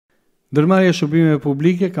Ndërmarrja e shërbimeve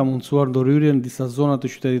publike ka mundësuar ndërhyrjen në disa zona të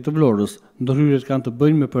qytetit të Vlorës. Ndërhyrjet kanë të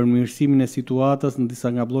bëjnë me permiresimin e situates në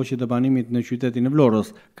disa nga blloqet e banimit në qytetin e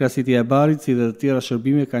Vlorës. Krahasitja e barit, si dhe të tjera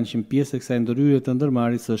shërbime kanë qenë pjesë e kësaj ndërhyrje të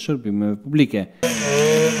ndërmarrjes së shërbimeve publike.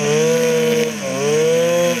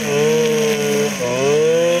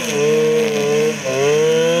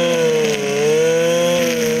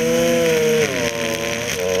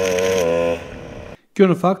 Kjo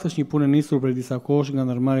në fakt është një punë e nisur prej disa kohësh nga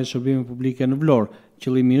ndërmarrja e shërbimeve publike në Vlorë.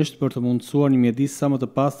 Qëllimi është për të mundësuar një mjedis sa më të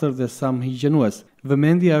pastër dhe sa më higjenues.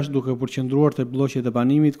 Vëmendja është duke përqendruar te blloqet e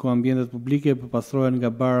banimit ku ambientet publike përpastrohen nga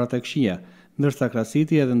barat e këshia, ndërsa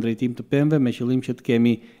krahasitja edhe ndrejtim të pemëve me qëllim që të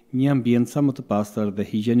kemi një ambient sa më të pastër dhe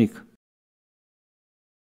higjenik.